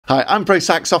Hi, I'm pro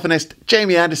saxophonist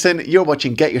Jamie Anderson. You're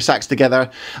watching Get Your Sax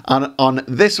Together, and on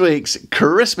this week's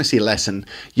Christmassy lesson,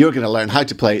 you're going to learn how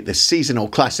to play the seasonal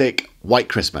classic White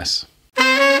Christmas.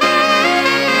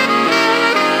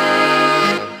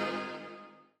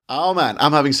 Oh man,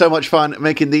 I'm having so much fun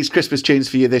making these Christmas tunes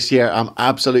for you this year. I'm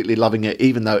absolutely loving it,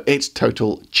 even though it's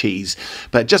total cheese.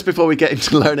 But just before we get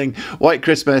into learning White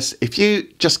Christmas, if you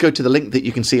just go to the link that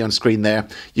you can see on screen there,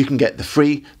 you can get the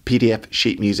free PDF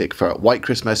sheet music for White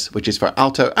Christmas, which is for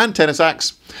alto and tenor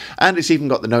sax. And it's even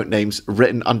got the note names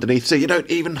written underneath, so you don't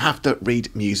even have to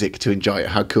read music to enjoy it.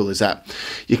 How cool is that?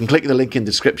 You can click the link in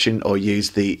the description or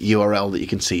use the URL that you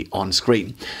can see on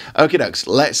screen. Okie dokes,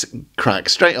 let's crack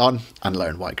straight on and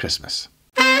learn White Christmas.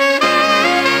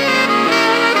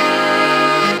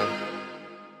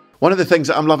 One of the things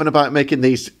that I'm loving about making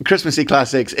these Christmassy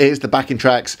classics is the backing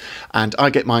tracks, and I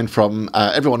get mine from,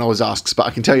 everyone always asks, but I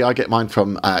can tell you I get mine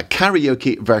from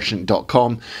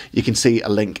karaokeversion.com. You can see a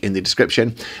link in the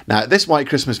description. Now, this White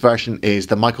Christmas version is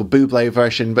the Michael Bublé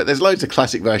version, but there's loads of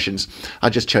classic versions. I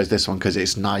just chose this one because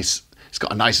it's nice. It's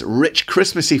got a nice, rich,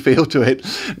 Christmassy feel to it.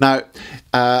 Now,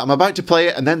 I'm about to play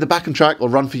it, and then the backing track will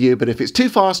run for you, but if it's too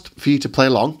fast for you to play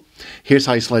along, here's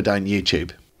how you slow down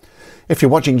YouTube. If you're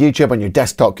watching YouTube on your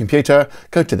desktop computer,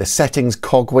 go to the settings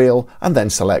cogwheel and then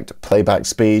select playback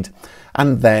speed,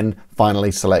 and then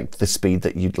finally select the speed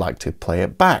that you'd like to play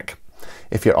it back.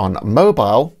 If you're on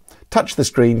mobile, touch the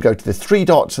screen, go to the three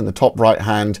dots in the top right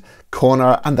hand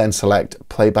corner and then select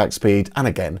playback speed, and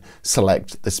again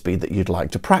select the speed that you'd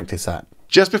like to practice at.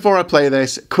 Just before I play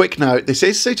this, quick note, this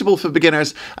is suitable for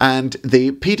beginners, and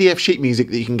the PDF sheet music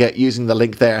that you can get using the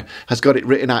link there has got it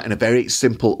written out in a very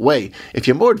simple way. If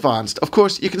you're more advanced, of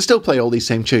course, you can still play all these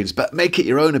same tunes, but make it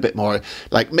your own a bit more,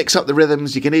 like mix up the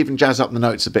rhythms. You can even jazz up the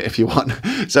notes a bit if you want.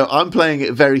 So I'm playing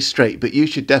it very straight, but you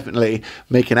should definitely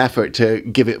make an effort to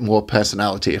give it more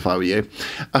personality if I were you.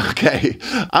 Okay,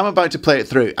 I'm about to play it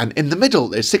through, and in the middle,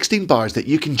 there's 16 bars that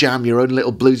you can jam your own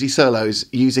little bluesy solos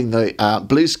using the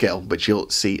blues scale, which you'll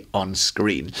see on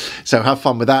screen. So have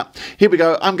fun with that. Here we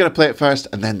go. I'm going to play it first,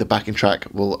 and then the backing track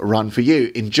will run for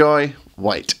you. Enjoy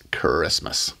White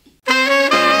Christmas.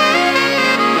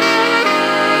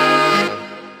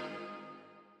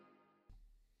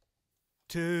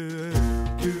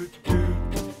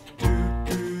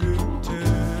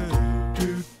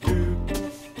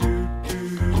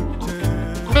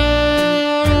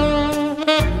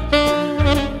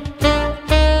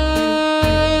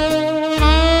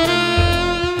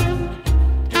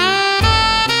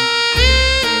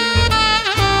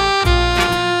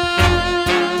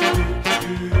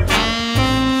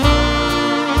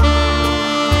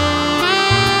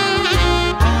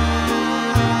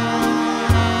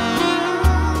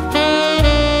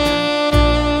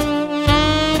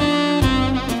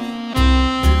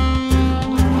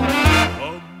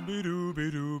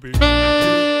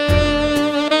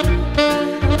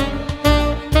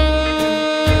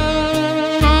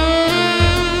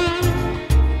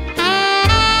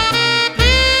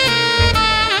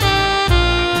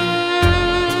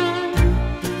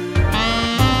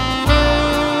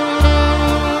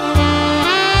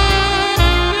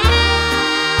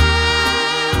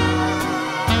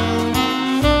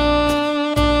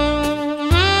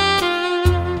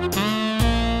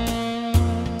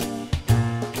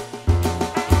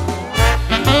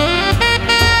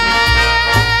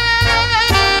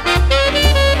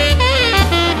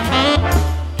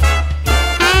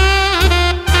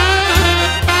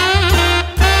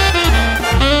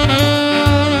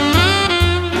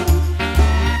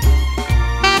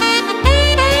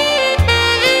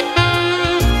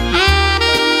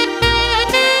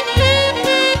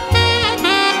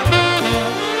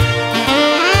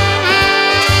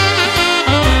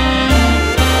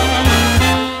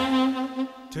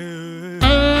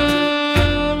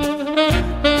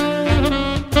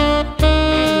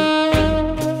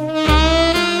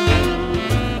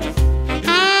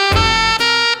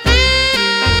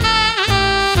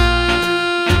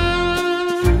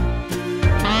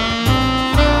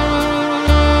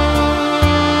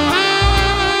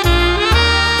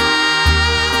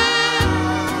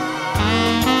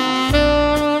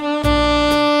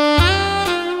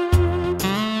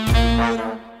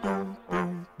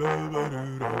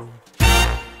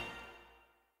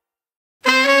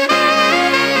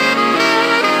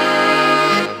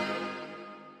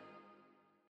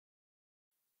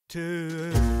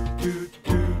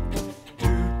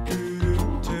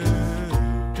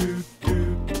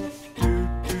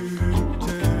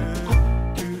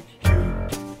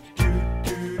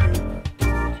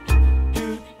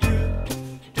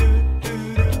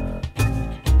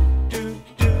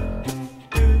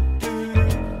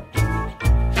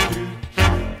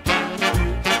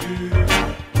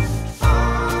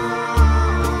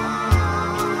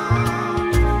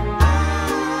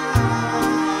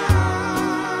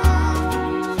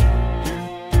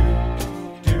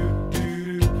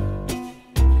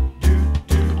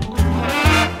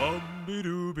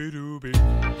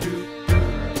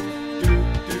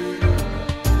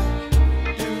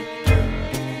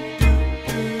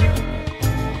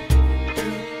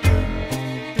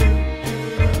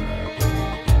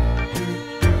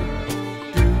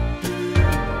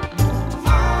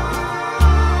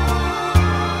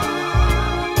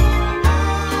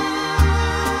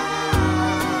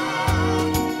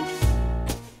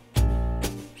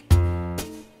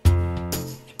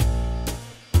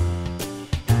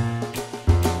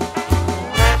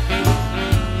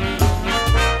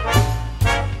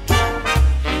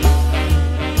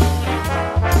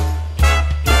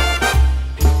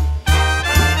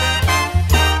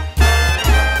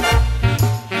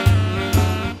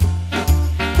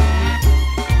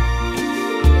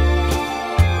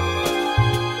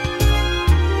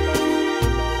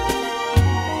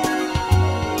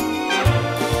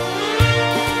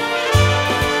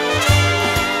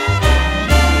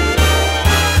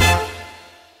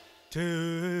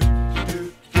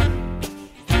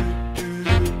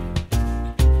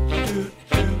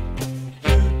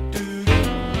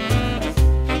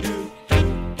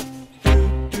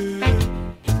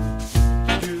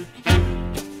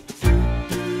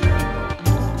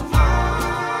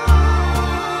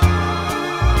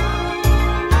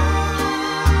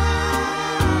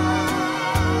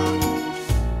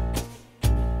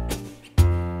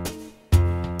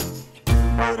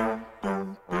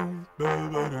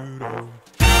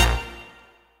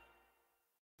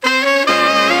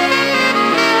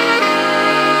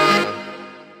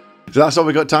 So that's all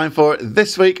we've got time for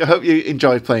this week. I hope you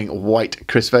enjoyed playing White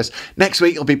Christmas. Next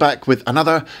week, I'll be back with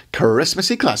another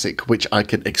Christmassy classic, which I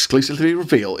can exclusively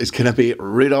reveal is going to be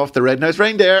Rudolph the Red-Nosed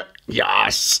Reindeer.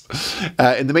 Yes!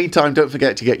 In the meantime, don't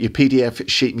forget to get your PDF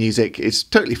sheet music. It's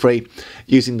totally free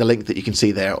using the link that you can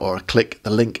see there, or click the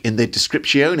link in the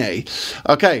descriptione.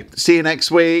 Okay, see you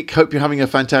next week. Hope you're having a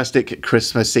fantastic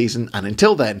Christmas season. And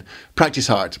until then, practice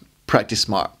hard, practice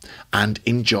smart, and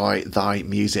enjoy thy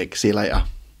music. See you later.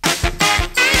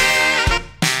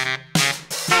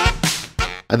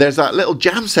 And there's that little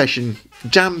jam session.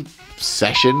 That's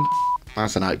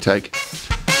an outtake.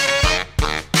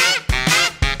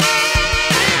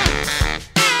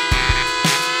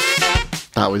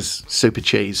 That was super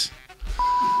cheese.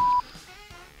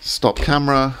 Stop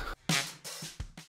camera.